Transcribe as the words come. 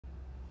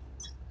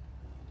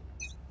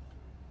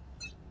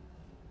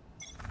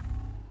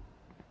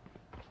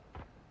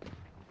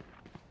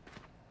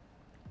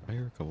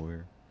go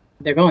where?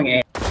 They're going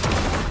A.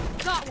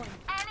 Got one.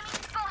 Enemy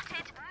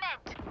spotted.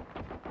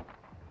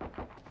 Mid.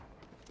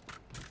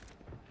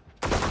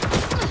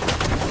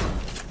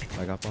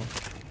 I got bomb.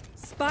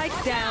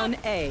 Spike down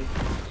A.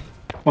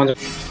 One's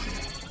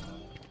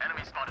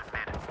Enemy spotted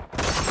mid.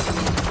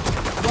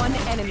 One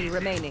enemy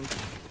remaining.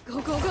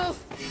 Go, go, go.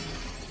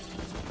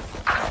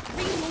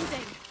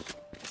 Reloading.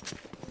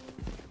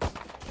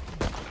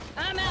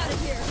 I'm out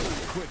of here.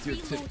 Quit your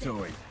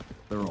tiptoeing.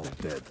 They're all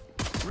dead.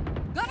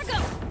 Gotta go.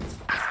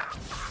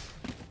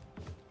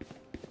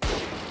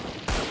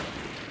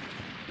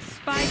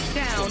 Spike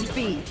down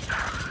B.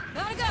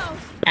 Gotta go.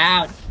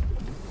 out.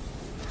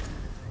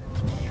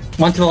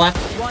 One to the left.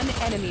 One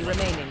enemy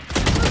remaining.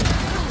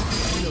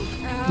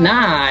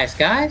 Nice,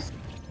 guys.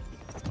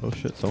 Oh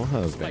shit, someone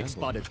has Spike vandal.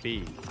 spotted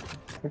B.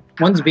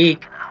 One's B.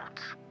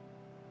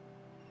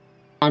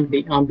 On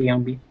B, on B,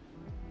 on B.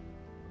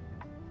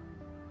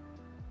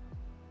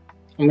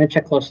 I'm gonna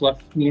check close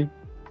left. Yeah.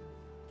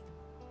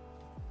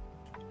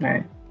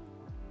 Alright.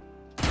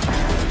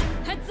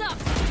 Heads up.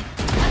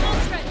 I'm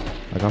almost ready.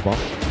 I got bomb.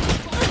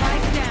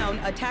 Spike down.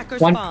 Attacker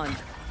One. spawned.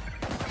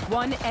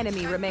 One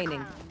enemy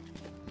remaining.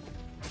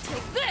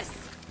 Take this.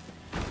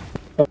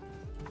 Oh.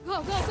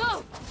 Go, go,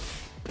 go.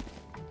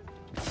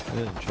 I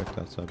didn't check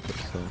that side, but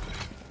still.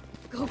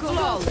 Go, go, go.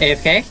 Flawless.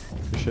 AFK.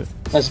 Good shit.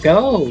 Let's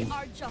go. We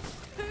are just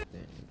Damn,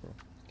 bro.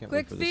 Can't quick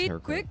wait for this feed,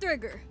 haircut. quick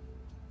trigger.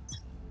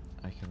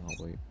 I cannot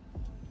wait.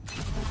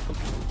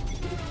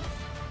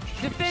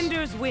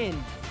 Defenders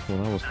win. Well,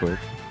 that was quick.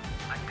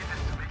 I did this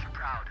to make you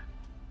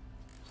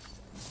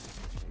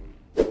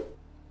proud.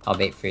 I'll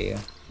bait for you.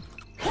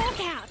 Hawk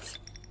out.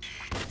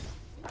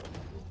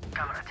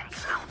 Gonna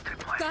take out to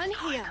play. Gun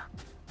here.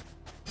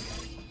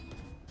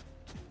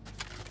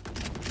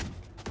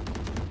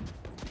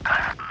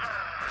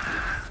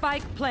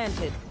 Spike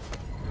planted.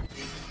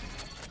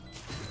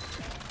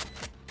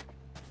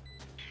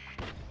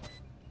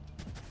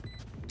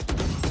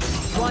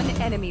 One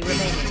enemy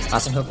remaining.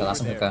 Last one hookah,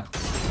 last one hookah.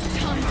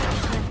 Time to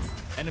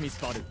hunt. Enemy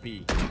spotted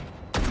B.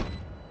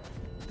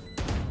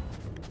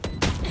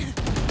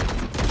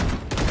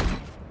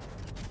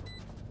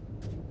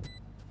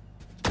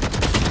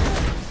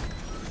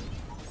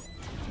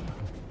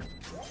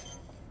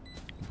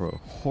 Bro,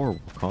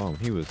 horrible calm.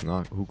 He was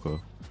not hookah.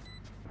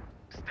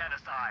 Stand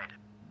aside.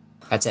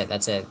 That's it,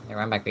 that's it. They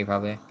ran back B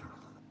probably.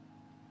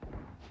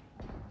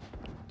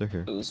 They're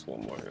here. There's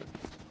one more,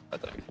 I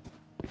think.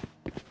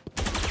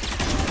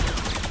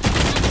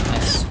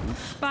 Nice.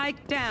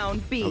 Spike down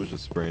I B. was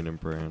just spraying and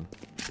praying.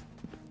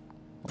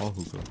 All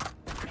hookah.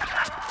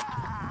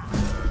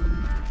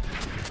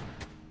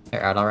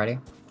 They're out already.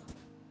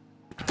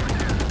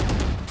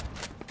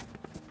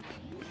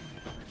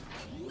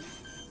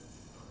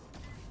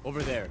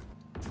 Over there.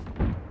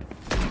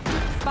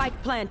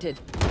 Spike planted.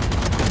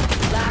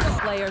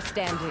 Last player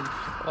standing.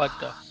 What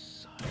the?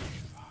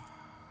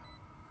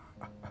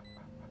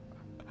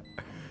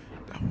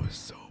 That was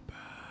so bad.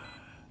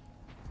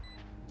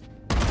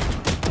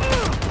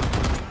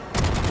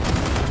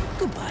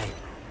 Goodbye.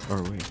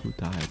 Or wait, who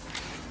died?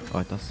 Oh,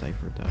 I thought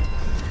Cypher died.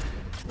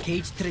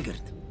 Cage triggered.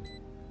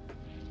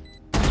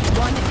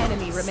 One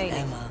enemy remaining.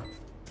 Emma.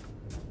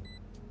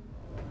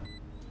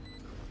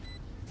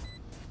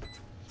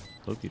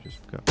 Loki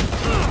just got.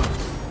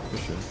 For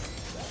sure.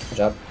 Good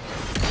job.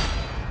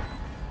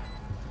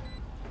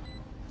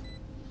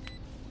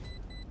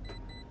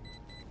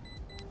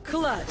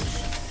 Clutch.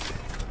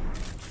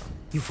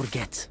 You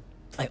forget.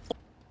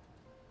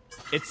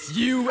 It's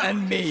you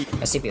and me.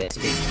 Let's CP, let's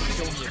CP.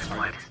 Show me a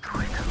target.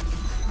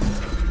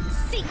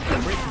 Seek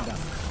Breaking them.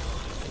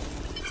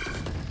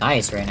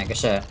 Nice, Reina, good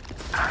shit.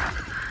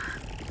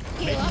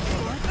 heal up.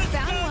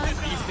 Found one.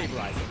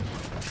 Destabilizing.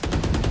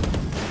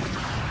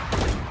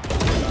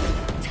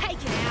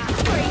 Take it out.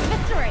 3 for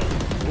 3.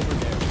 Over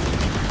there.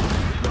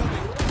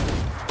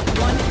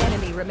 One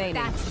enemy remaining.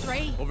 That's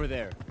 3. Over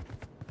there.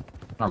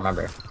 I don't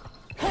remember.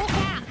 Hawk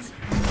out.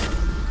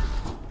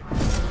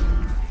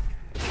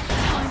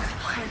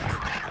 Time to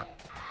hunt.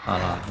 Oh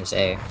no, there's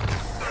A.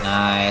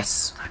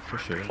 Nice. For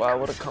sure. Wow,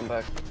 what a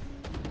comeback.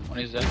 One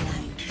is there.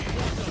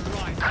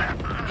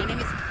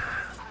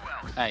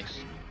 Nice.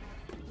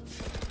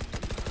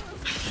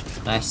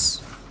 Nice.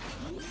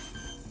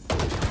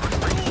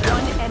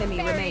 One enemy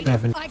remaining.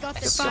 I got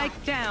this.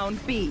 Spike down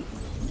B.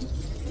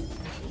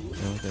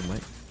 No, they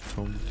might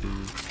come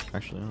to.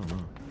 Actually, I don't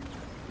know.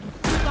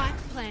 Spike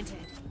planted.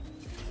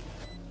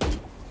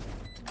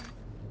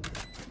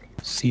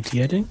 CT,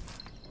 I think?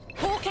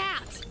 Hawk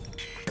out.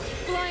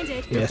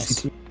 Blinded. Yeah,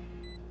 Yes. CT.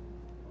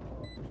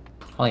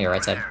 On your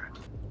right side.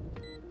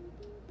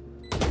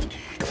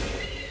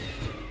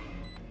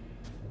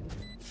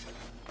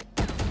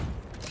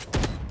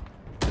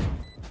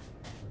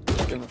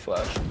 Give him a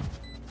flash.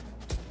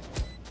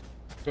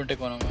 Don't take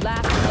one of them.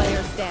 Last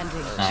player standing.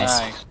 Nice.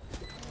 Nice.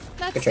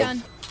 That's Good trade.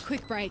 done.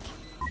 Quick break.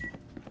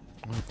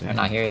 Oh, They're damn.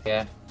 not here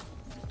yet.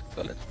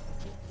 Solid.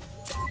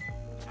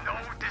 No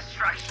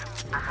distraction.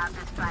 I have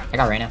this spike. I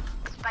got Reina.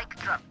 Spike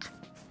dropped.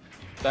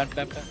 Plant,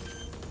 plant, plant.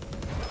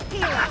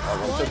 Heal up.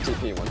 One took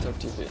TP, one took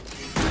TP.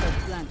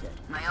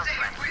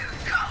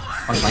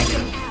 One flank.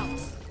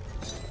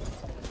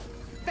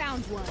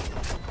 Found one.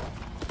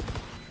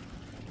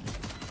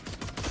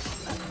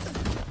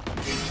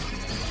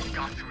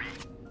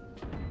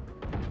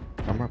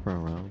 I'm wrapping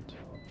around.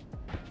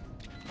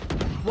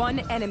 One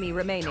enemy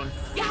remaining.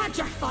 You had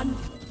your fun.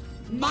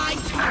 My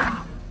turn.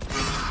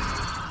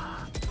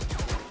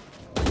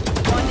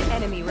 One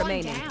enemy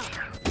remaining. One down.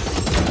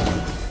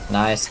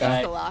 Nice.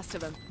 That's the last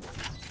of them.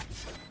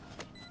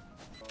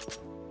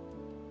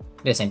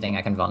 Do the same thing.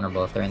 I can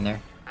vulnerable if they're in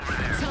there.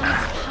 Time to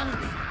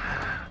hunt.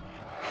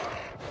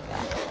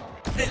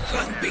 The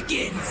hunt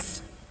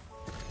begins.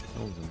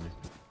 No one's in there.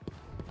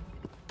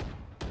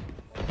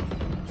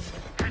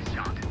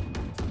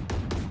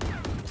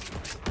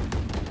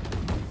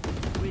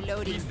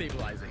 Reloading.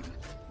 Destabilizing.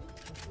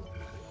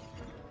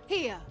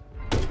 Here.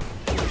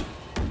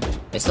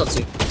 There's still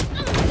two.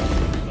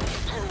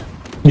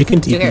 You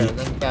can Two here.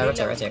 TP. Yeah,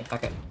 rotate, rotate.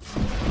 Okay.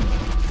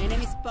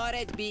 Enemy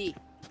spotted B.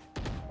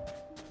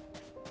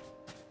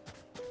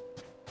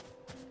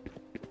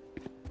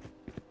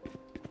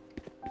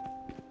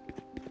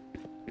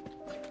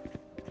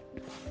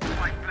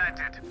 Spike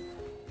planted.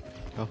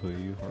 I'll heal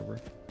you, Harbor.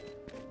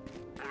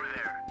 Over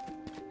there.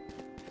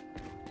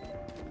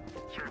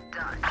 You're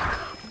done.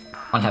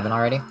 On heaven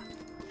already.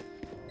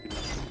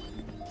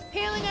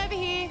 Healing over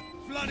here.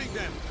 Flooding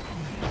them.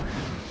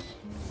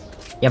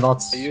 You have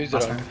ults. I used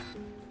Last it on. turn.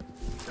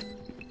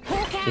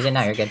 She's in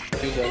now. You're good.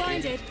 Use that.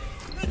 Blinded.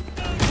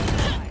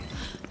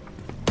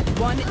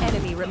 One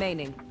enemy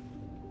remaining.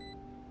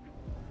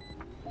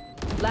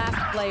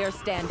 Last player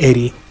standing.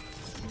 80.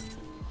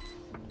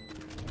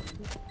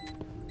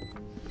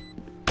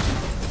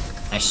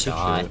 Nice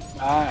shot.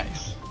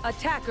 Nice.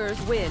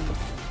 Attackers win.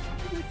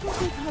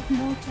 Have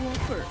more to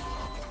offer.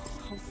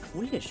 How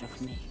foolish of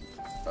me.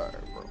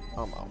 Alright, bro.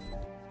 I'm out.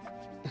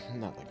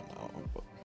 Not like